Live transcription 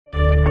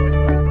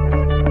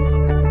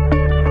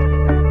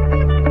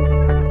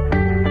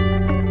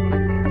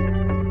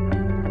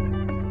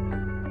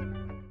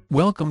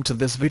Welcome to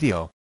this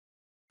video.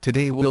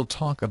 Today we'll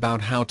talk about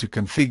how to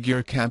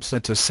configure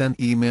Capsa to send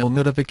email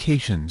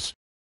notifications.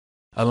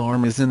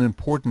 Alarm is an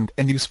important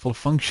and useful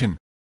function.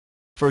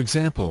 For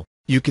example,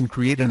 you can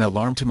create an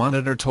alarm to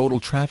monitor total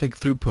traffic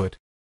throughput.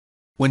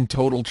 When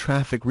total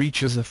traffic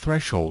reaches a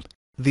threshold,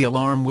 the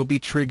alarm will be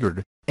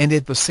triggered, and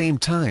at the same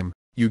time,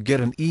 you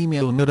get an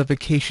email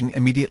notification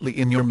immediately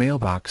in your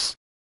mailbox.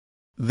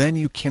 Then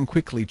you can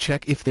quickly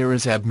check if there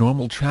is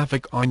abnormal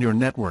traffic on your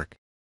network.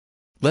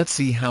 Let's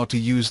see how to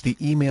use the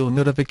email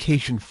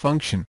notification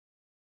function.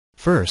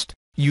 First,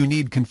 you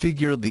need to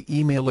configure the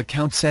email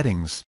account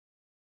settings.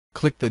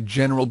 Click the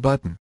General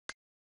button.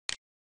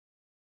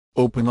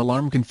 Open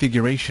Alarm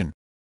Configuration.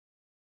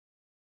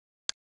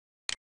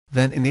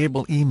 Then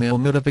enable email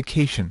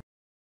notification.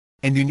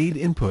 And you need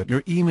to input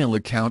your email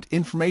account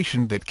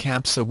information that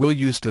Capsa will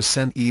use to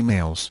send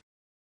emails.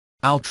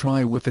 I'll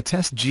try with a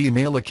test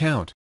Gmail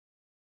account.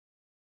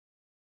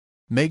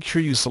 Make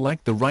sure you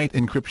select the right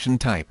encryption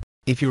type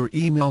if your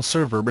email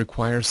server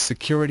requires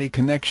security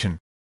connection.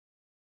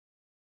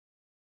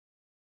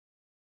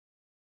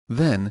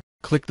 Then,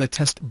 click the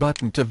Test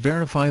button to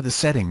verify the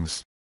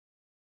settings.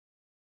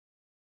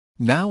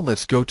 Now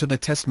let's go to the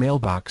test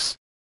mailbox.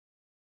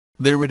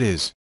 There it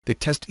is, the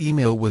test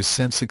email was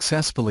sent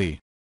successfully.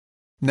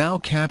 Now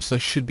Capsa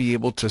should be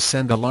able to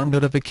send alarm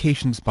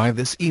notifications by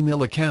this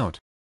email account.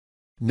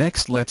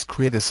 Next, let's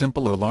create a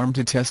simple alarm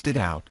to test it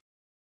out.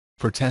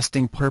 For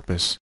testing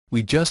purpose,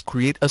 we just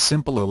create a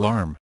simple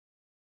alarm.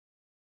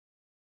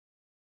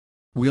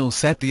 We'll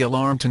set the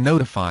alarm to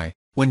notify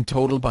when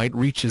total byte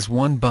reaches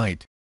 1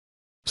 byte.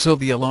 So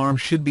the alarm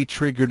should be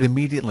triggered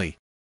immediately.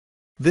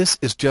 This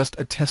is just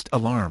a test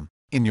alarm.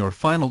 In your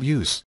final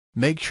use,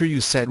 make sure you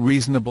set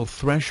reasonable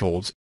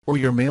thresholds, or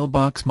your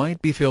mailbox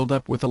might be filled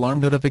up with alarm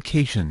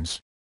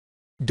notifications.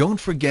 Don't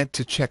forget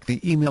to check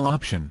the email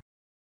option.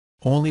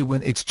 Only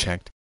when it's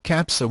checked,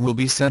 Capsa will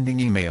be sending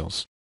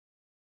emails.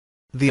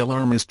 The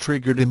alarm is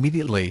triggered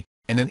immediately,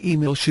 and an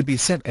email should be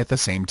sent at the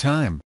same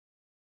time.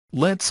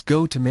 Let's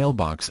go to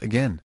Mailbox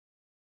again.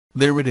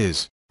 There it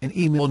is, an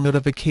email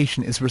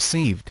notification is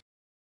received.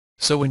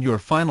 So in your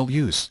final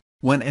use,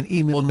 when an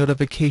email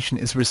notification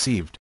is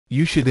received,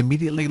 you should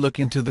immediately look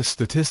into the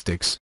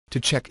statistics to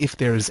check if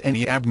there is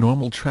any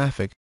abnormal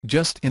traffic,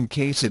 just in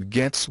case it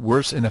gets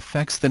worse and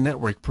affects the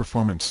network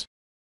performance.